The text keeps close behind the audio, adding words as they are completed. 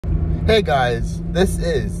Hey guys, this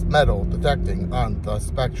is Metal Detecting on the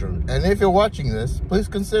Spectrum, and if you're watching this, please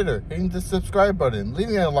consider hitting the subscribe button,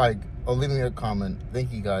 leaving a like, or leaving a comment.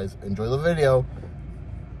 Thank you guys. Enjoy the video.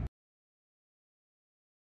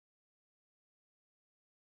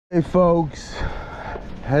 Hey folks,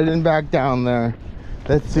 heading back down there.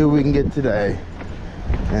 Let's see what we can get today.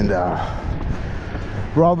 And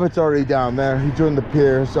Robert's already down there. He joined the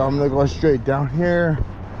pier, so I'm gonna go straight down here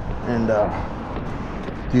and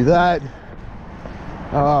do that.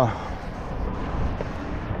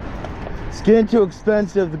 It's getting too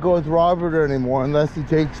expensive to go with Robert anymore unless he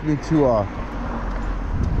takes me to a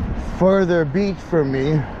further beach from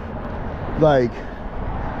me, like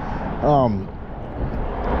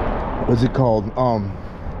what's it called,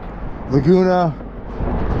 Laguna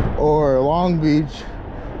or Long Beach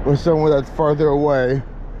or somewhere that's farther away.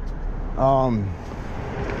 I'm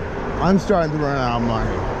starting to run out of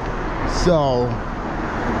money, so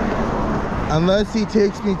unless he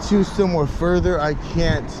takes me to somewhere further, I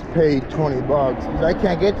can't pay 20 bucks because I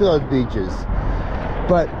can't get to those beaches.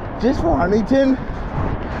 But just for Huntington,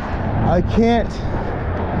 I can't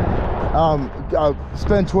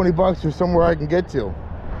spend 20 bucks for somewhere I can get to.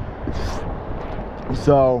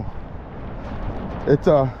 So it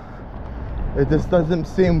just doesn't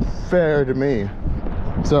seem fair to me.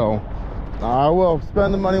 So I will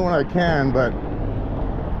spend the money when I can, but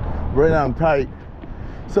right now I'm tight.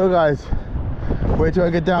 So guys, wait till I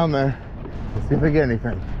get down there. Let's see if I get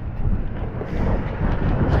anything.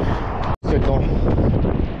 Sickle.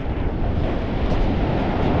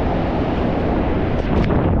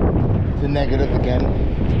 It's a negative again.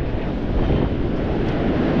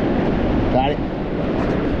 Got it.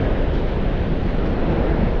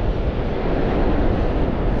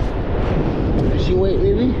 Fishing weight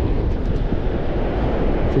maybe?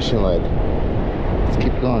 Fishing lead. Let's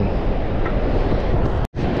keep going.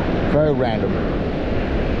 Very random.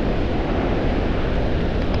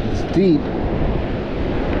 It's deep.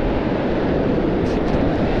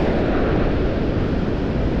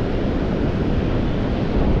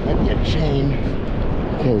 Might be a chain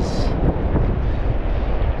because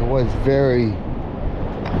it was very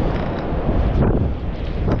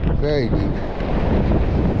deep.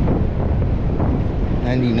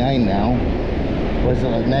 99 now.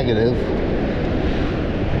 Wasn't like negative.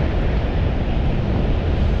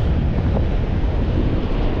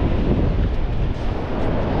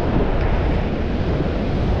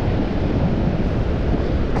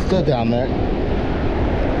 Still down there.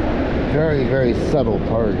 Very subtle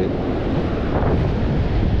target.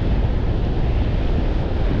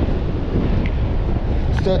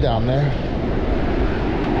 Still down there.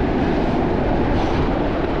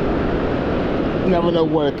 Never know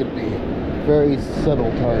what it could be. Very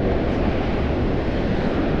subtle target.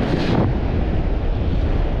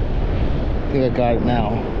 I think I got it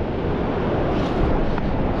now.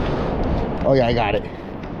 Oh yeah, I got it.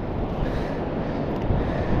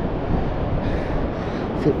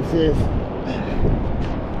 See what this is.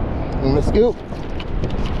 I'm gonna scoop.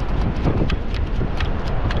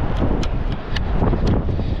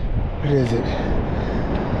 What is it?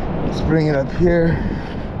 Let's bring it up here.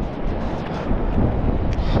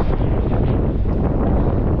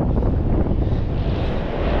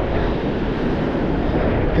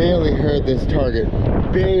 Barely heard this target.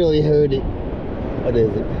 Barely heard it. What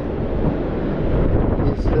is it?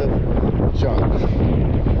 Piece of junk.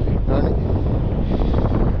 Darn it.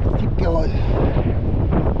 Keep going.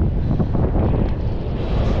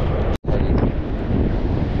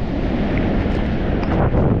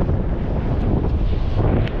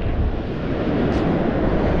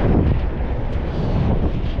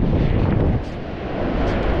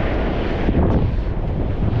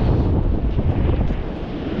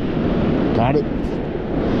 Got it.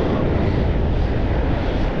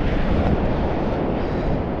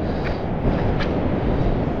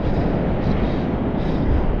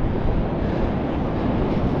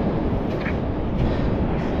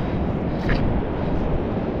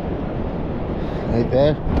 Right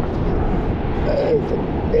there.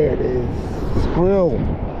 There it is. Squirrel.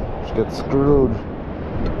 Just got screwed.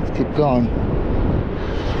 Let's keep going.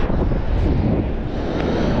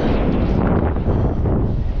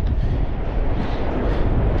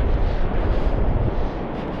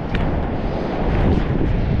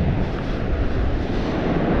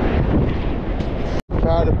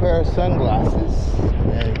 Got a pair of sunglasses.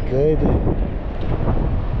 Very good.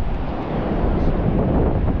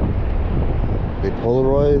 The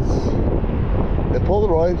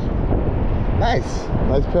Polaroids. Nice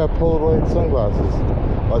pair of Polaroid sunglasses.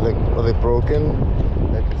 Are they broken?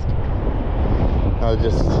 They're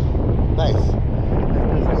just nice.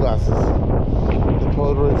 sunglasses. The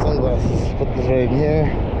Polaroid sunglasses. Put this right in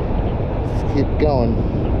here. Let's keep going.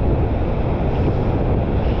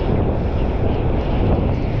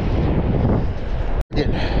 Get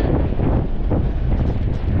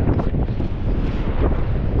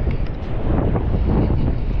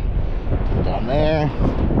down there.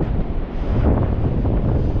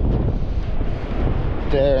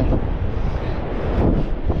 There.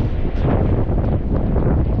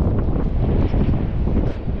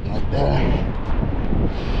 Like that.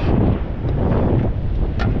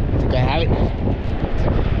 Think I have it?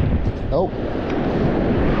 Nope.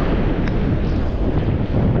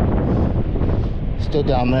 Still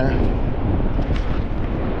down there.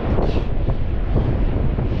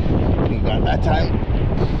 You got that time?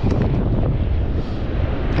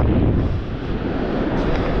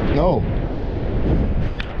 No.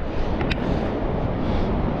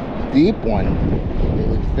 Deep one.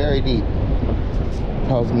 It's very deep.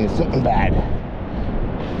 Tells me it's something bad.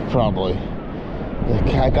 Probably.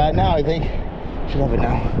 Yeah, I got it now, I think. Should have it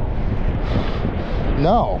now.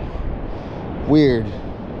 No. Weird.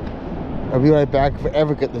 I'll be right back if I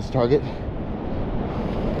ever get this target.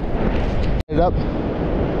 It up.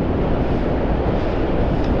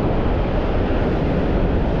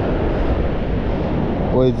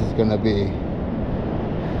 What is this gonna be?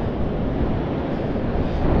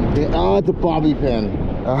 Oh, it's a bobby pin.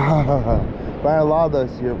 Buy a lot of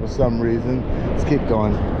those here for some reason. Let's keep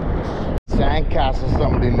going. Sandcastle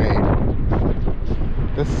somebody made.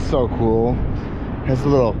 This is so cool. Has a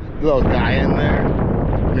little guy in there.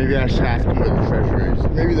 Maybe I should ask him where the treasure is.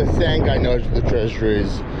 Maybe the sand guy knows where the treasure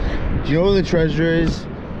is. Do you know where the treasure is?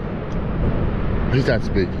 He's not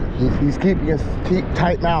speaking. He's keeping his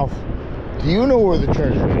tight mouth. Do you know where the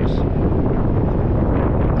treasure is?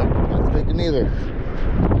 Nope, not speaking either.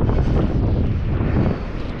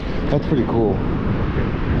 That's pretty cool.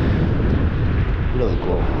 Really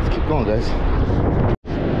cool. Let's keep going, guys.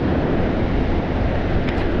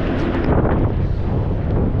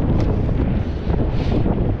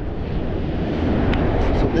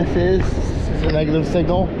 So this is a negative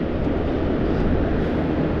signal.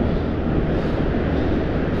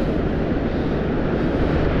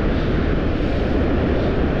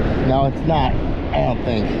 No, it's not. I don't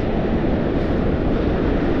think.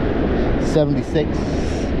 76.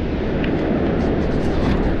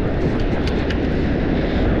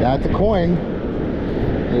 That's a coin.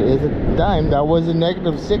 It is a dime. That was a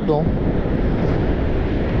negative signal.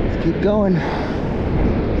 Let's keep going.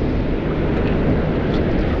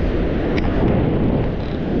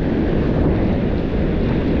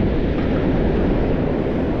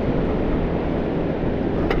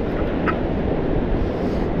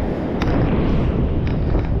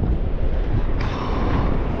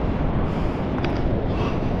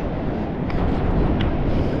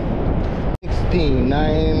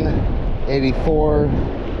 $9.84.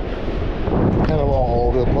 Kind of all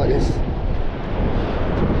over the place.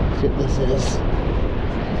 See what this is.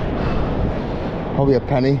 Probably a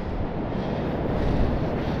penny.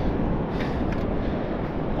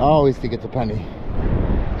 I always think it's a penny.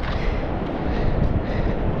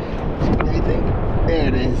 What do you think? There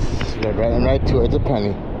it is. Right to it. It's a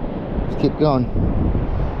penny. Let's keep going.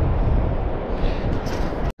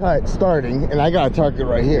 Alright, starting, and I got a target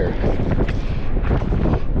right here.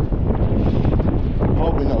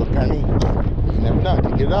 Probably another penny. You never know. To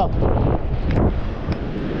get it up.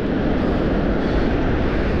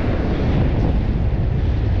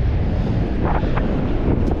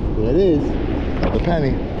 There it is. Another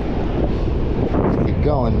penny. Let's keep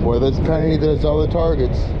going. Where there's a penny, there's other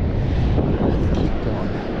targets. Let's keep going.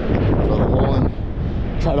 Fill the hole in.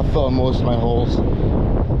 Try to fill most of my holes.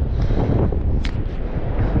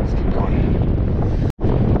 Let's keep going.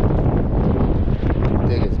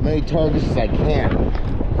 Dig as many targets as I can.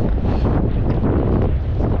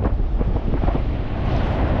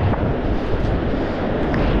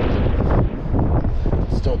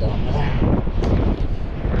 Still down there.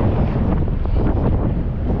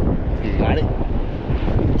 You got it?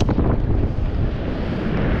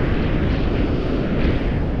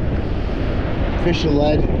 Fishing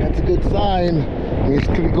lead, that's a good sign. There's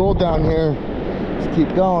could be gold down here. Let's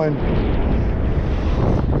keep going.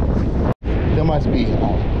 There must be a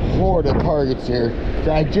horde of targets here.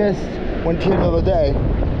 I just went here the other day,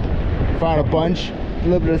 found a bunch, a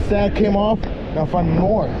little bit of sand came off, now finding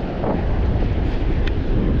more.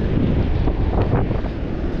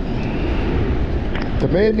 It's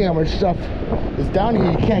amazing how much stuff is down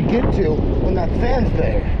here you can't get to when that sand's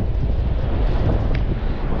there.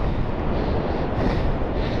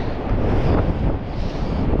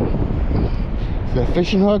 Is that a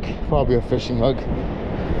fishing hook? Probably a fishing hook.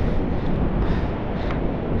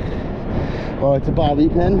 Oh, it's a bobby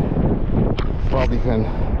pin. Bobby pin.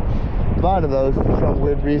 A lot of those for some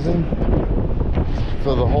weird reason.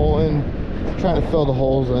 Fill the hole in. Trying to fill the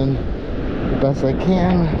holes in the best I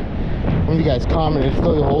can. One of you guys commented,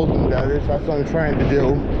 fill the holes in better, so that's what I'm trying to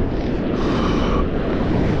do.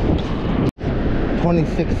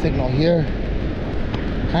 26 signal here.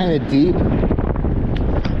 Kind of deep.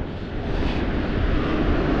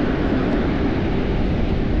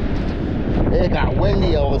 It got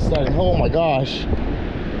windy all of a sudden. Oh my gosh.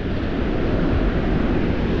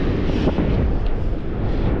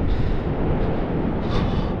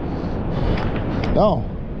 No.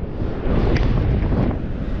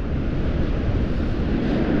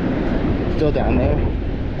 Still down there.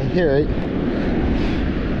 I hear it.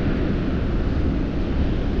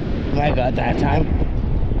 My God, that time.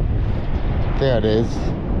 There it is.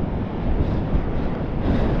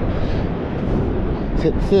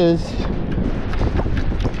 It says,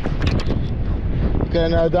 got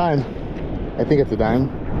another dime. I think it's a dime.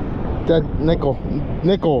 That nickel.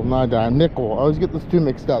 Nickel, not a dime. Nickel. I always get those two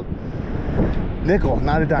mixed up. Nickel,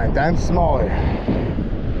 not a dime. Dime's smaller.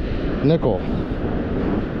 Nickel.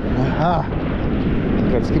 Aha.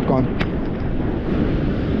 Okay, let's keep going.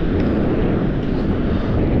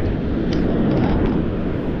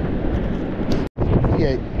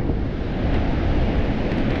 Yeah.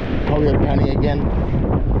 Probably a penny again.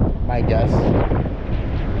 My guess.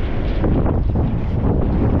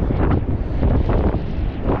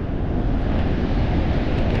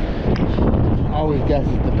 Always guess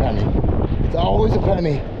it's a penny. It's always a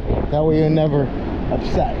penny. That way you're never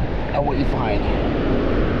upset at what you find.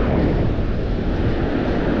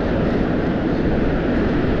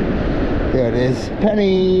 There it is.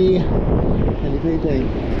 Penny. Penny, penny, penny.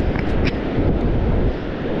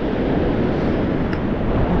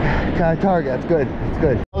 Got a target. That's good. That's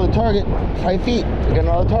good. Another target. 5 feet. We got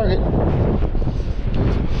another target.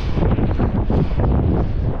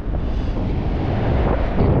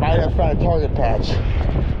 Right in front of target patch.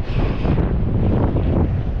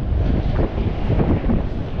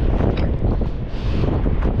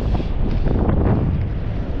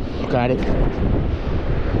 Got it.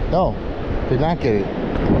 No, did not get it.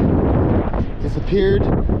 Disappeared.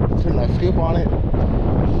 Put my scoop on it.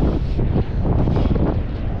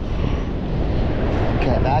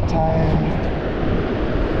 Okay, that time.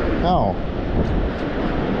 No.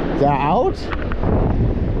 Is that out?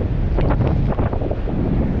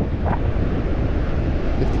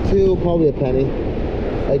 Two, probably a penny.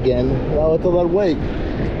 Again. No, it's a lead weight.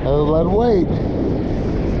 Another lead weight.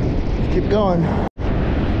 Let's keep going.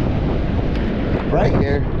 Right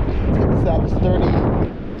here. Let's get this up. It's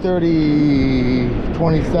 30,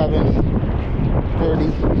 27,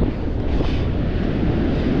 30.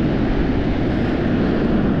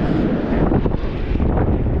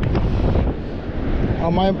 I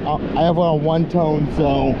have one on one tone,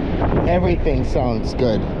 so everything sounds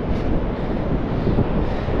good.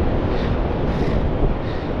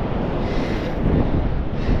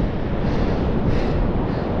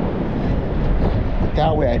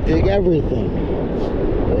 That way I dig everything.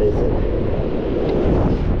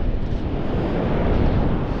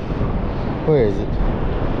 Where is it?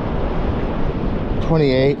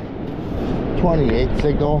 28. 28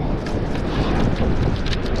 signal.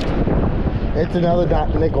 It's another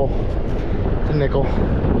nickel. It's a nickel.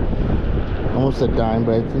 Almost a dime,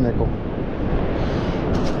 but it's a nickel.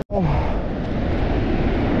 Oh.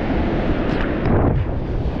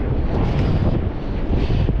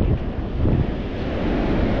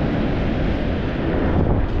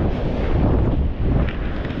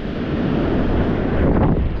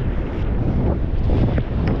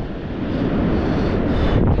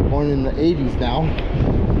 Born in the 80s now.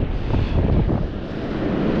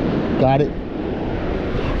 Got it.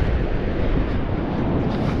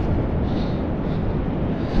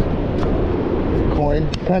 Coin,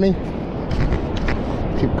 penny.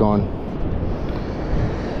 Keep going.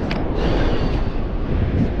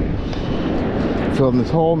 Fill in this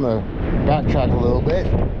hole and backtrack a little bit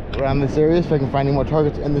around this area so I can find any more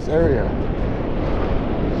targets in this area.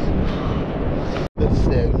 The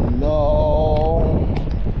signal.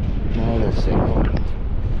 No, the signal.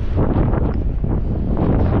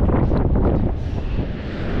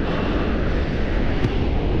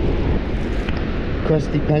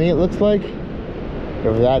 Crusty penny, it looks like.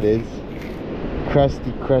 Whatever that is.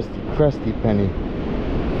 Crusty, crusty, crusty penny.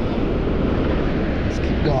 Let's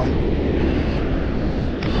keep going.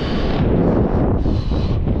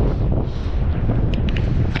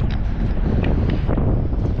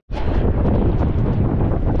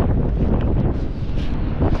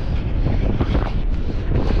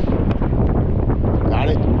 Got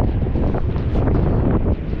it.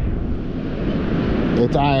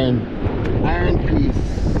 It's iron piece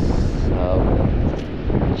of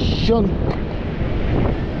junk.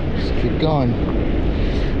 Just keep going.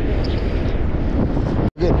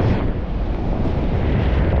 Good.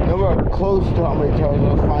 Nowhere close to how many tires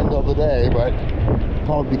I'll find the other day, but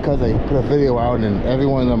probably because I put a video out and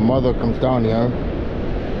everyone and their mother comes down here.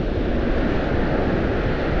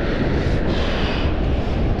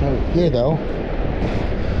 Here though,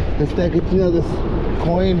 let's take it, you know, this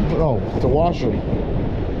coin. Oh, it's a washer.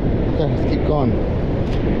 Okay, let's keep going.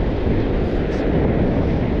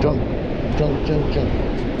 Junk.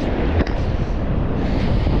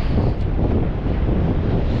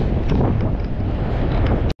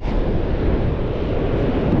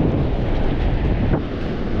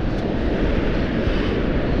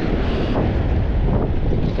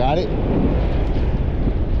 Think you got it?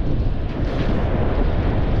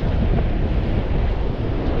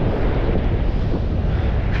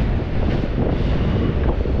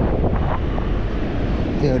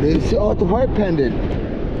 There it is. Oh, it's a heart pendant.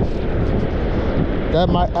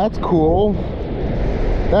 That's cool.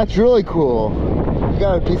 That's really cool. You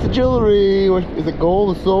got a piece of jewelry. Is it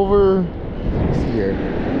gold or silver? Let's see here.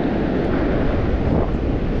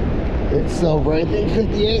 It's silver, I think.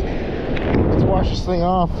 58. Let's wash this thing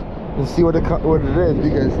off and see what it is,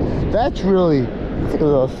 because that's really, let's look at a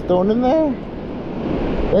little stone in there.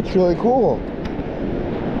 That's really cool.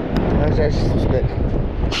 There's actually some spit.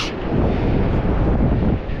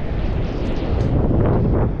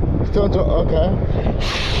 Okay.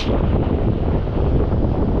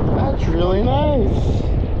 That's really nice.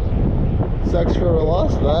 Sucks whoever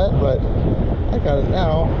lost that, but I got it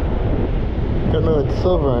now. Don't know if it's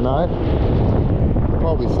silver or not.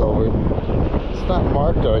 Probably silver. It's not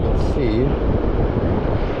marked though, I can see.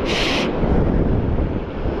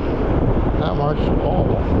 Not marked at all.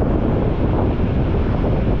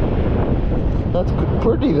 That's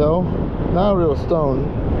pretty though. Not a real stone.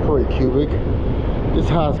 Probably cubic. This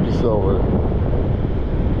has to be silver.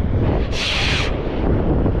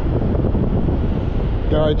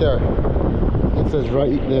 Yeah, right there. It says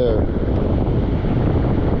right there.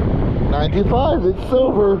 95. It's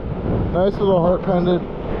silver. Nice little heart pendant.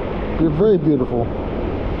 You're very beautiful.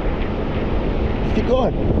 Let's keep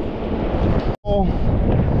going. Oh,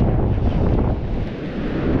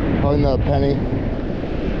 probably another penny.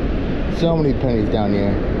 So many pennies down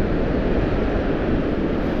here.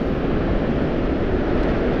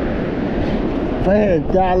 If I had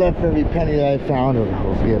 $1 for every penny that I found, I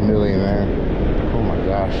would be a millionaire. Oh my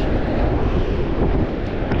gosh.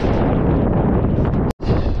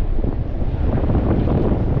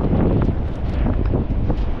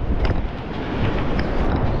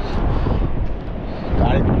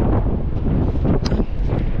 Got it.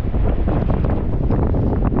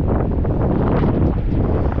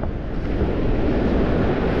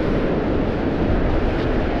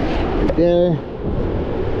 Right there.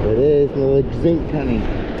 It is another zinc penny,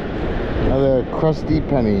 another crusty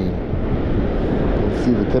penny. You can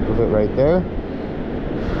see the tip of it right there.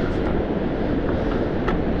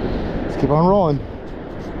 Let's keep on rolling.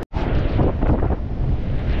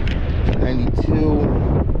 92.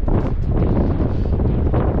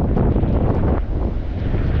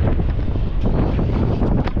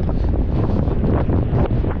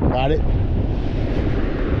 Got it.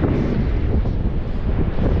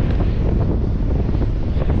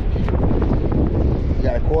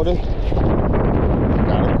 Quarter.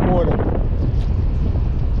 Got a quarter.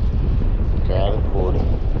 Got a quarter.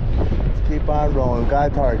 Let's keep on rolling.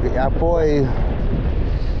 Got a target. Yeah, boy.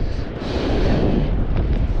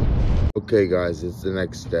 Okay, guys, it's the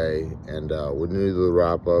next day, and we're gonna do the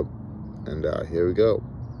wrap up, and here we go.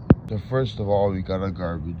 So first of all, we got our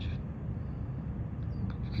garbage.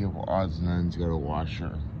 A couple odds and ends. Got a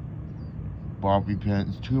washer. Bobby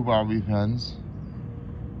pins. 2 bobby pins.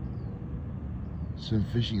 Some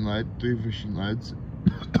fishing lead, 3 fishing leads,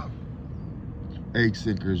 egg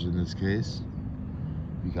sinkers in this case.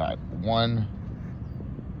 We got 1,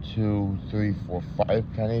 2, 3, 4, 5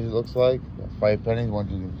 pennies. It looks like 5 pennies. 1,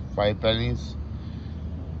 2, 3, 5 pennies.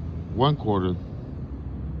 1 quarter,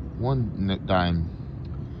 1 dime,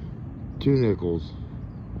 2 nickels,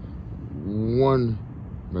 1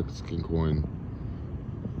 Mexican coin,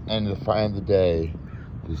 and the find of the day,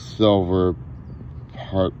 the silver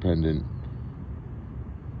heart pendant.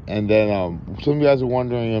 And then some of you guys are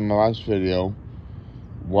wondering in my last video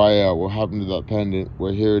why what happened to that pendant.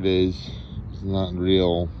 Well, here it is. It's not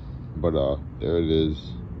real, but there it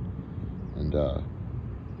is. And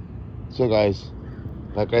so guys,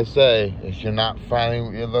 like I say, if you're not finding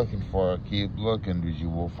what you're looking for, keep looking, because you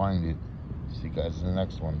will find it. See you guys in the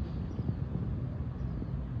next one.